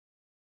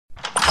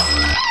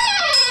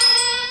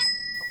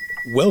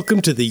Welcome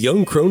to the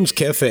Young Crones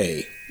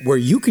Cafe, where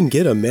you can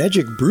get a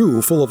magic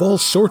brew full of all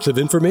sorts of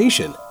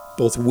information,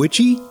 both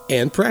witchy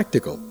and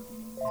practical.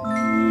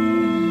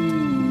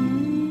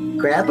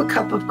 Grab a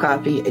cup of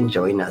coffee and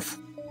join us.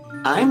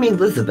 I'm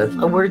Elizabeth,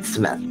 a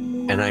wordsmith.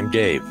 And I'm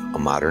Dave, a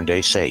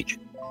modern-day sage.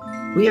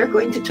 We are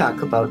going to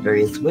talk about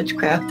various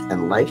witchcraft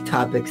and life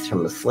topics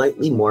from a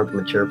slightly more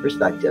mature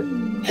perspective,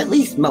 at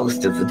least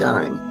most of the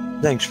time.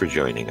 Thanks for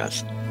joining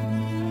us.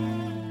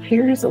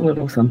 Here's a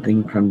little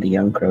something from the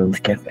Young Crones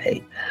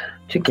Cafe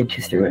to get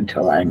you through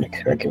until our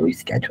next regularly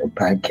scheduled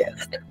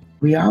podcast.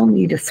 We all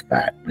need a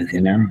spot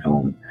within our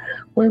home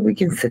where we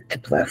can sit to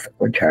bless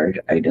or charge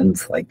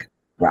items like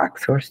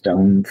rocks or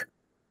stones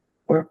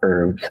or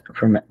herbs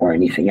or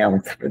anything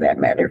else for that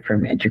matter for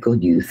magical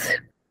use.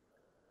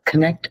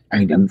 Connect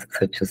items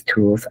such as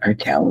tools or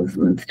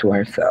talismans to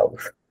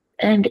ourselves,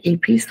 and a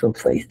peaceful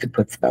place to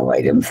put spell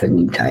items that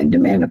need time to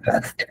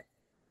manifest.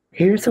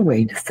 Here's a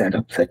way to set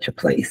up such a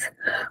place,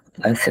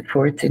 bless it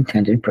for its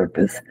intended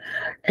purpose,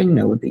 and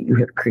know that you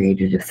have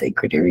created a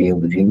sacred area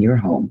within your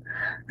home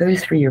that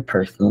is for your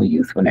personal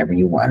use whenever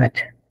you want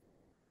it.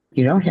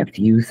 You don't have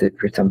to use it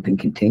for something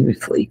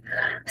continuously.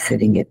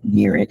 Sitting it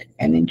near it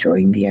and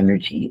enjoying the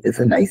energy is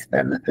a nice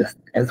benefit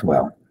as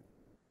well.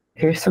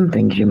 Here's some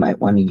things you might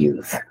want to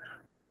use.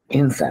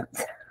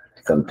 Incense,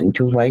 something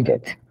to light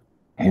it,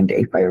 and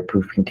a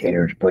fireproof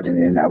container to put it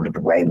in and out of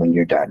the way when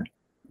you're done.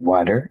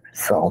 Water,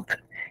 salt,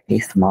 a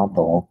small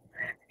bowl,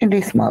 and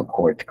a small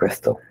quartz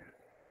crystal.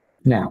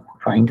 Now,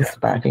 find a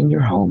spot in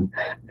your home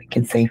that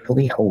can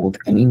safely hold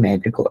any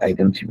magical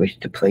items you wish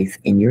to place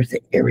in your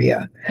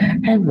area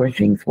and where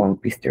things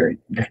won't be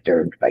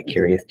disturbed by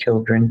curious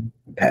children,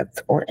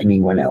 pets, or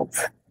anyone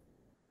else.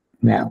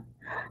 Now,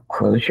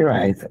 close your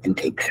eyes and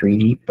take 3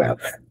 deep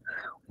breaths,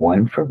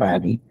 1 for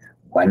body,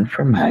 1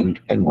 for mind,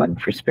 and 1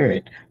 for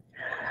spirit.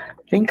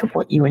 Think of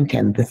what you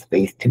intend the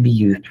space to be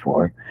used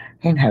for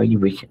and how you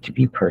wish it to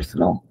be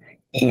personal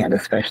and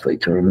especially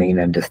to remain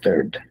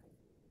undisturbed.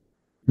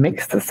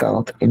 Mix the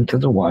salt into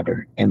the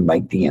water and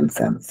light the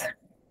incense.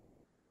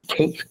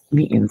 Take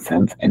the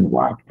incense and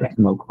waft the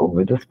smoke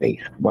over the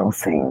space while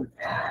saying,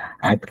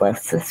 I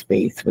bless this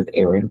space with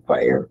air and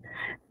fire.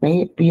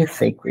 May it be as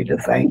sacred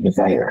as I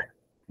desire.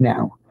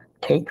 Now,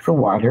 take the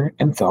water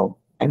and salt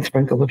and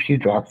sprinkle a few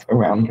drops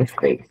around the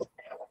space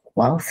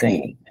while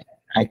saying,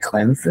 I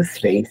cleanse this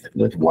space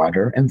with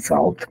water and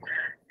salt,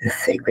 this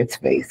sacred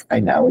space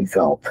I now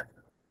exalt.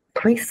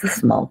 Place the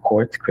small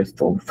quartz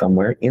crystal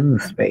somewhere in the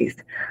space,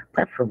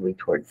 preferably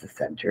towards the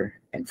center,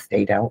 and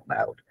state out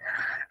loud,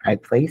 I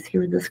place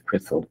here this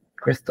crystal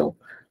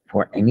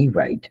for any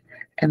rite,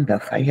 and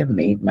thus I have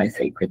made my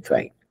sacred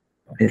site.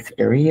 This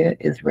area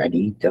is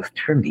ready just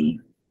for me.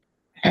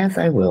 As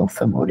I will,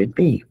 so mote it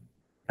be.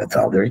 That's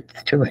all there is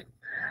to it.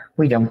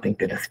 We don't think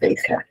that a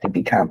space has to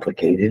be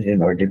complicated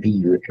in order to be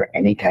used for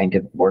any kind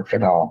of work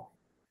at all.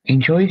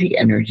 Enjoy the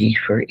energy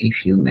for a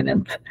few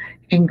minutes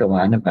and go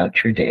on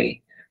about your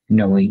day,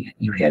 knowing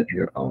you have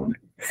your own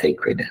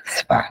sacred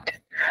spot.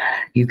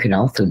 You can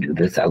also do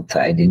this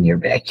outside in your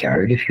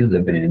backyard if you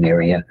live in an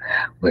area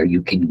where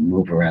you can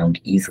move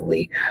around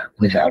easily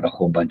without a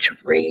whole bunch of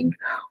rain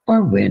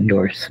or wind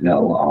or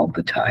snow all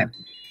the time.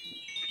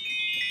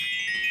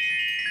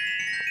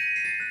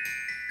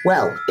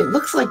 Well, it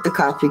looks like the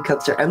coffee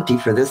cups are empty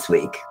for this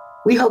week.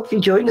 We hope you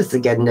join us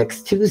again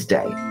next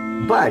Tuesday,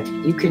 but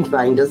you can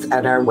find us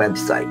at our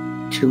website,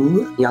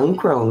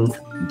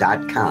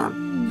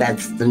 2youngcrones.com.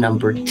 That's the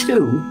number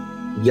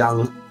 2,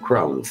 Young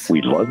Crones.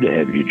 We'd love to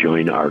have you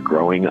join our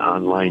growing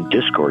online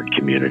Discord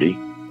community.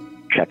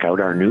 Check out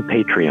our new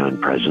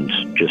Patreon presence.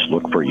 Just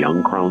look for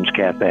Young Crones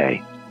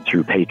Cafe.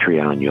 Through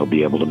Patreon, you'll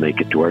be able to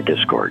make it to our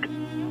Discord.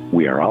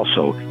 We are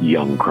also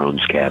Young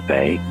Crones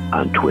Cafe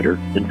on Twitter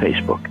and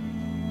Facebook.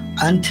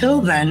 Until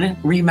then,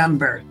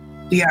 remember,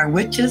 we are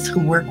witches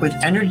who work with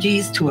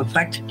energies to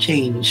effect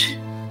change.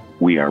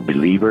 We are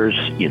believers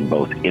in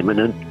both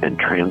immanent and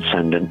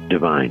transcendent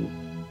divine.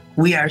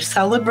 We are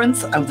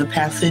celebrants of the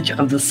passage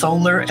of the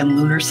solar and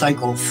lunar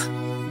cycles.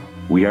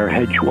 We are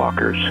hedge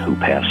walkers who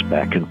pass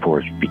back and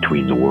forth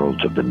between the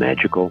worlds of the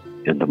magical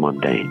and the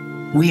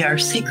mundane. We are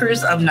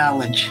seekers of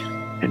knowledge.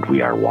 And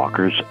we are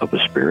walkers of a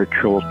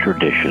spiritual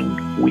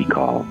tradition we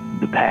call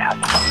the path.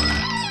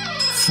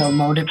 So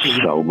mote it be.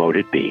 So mote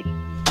it be.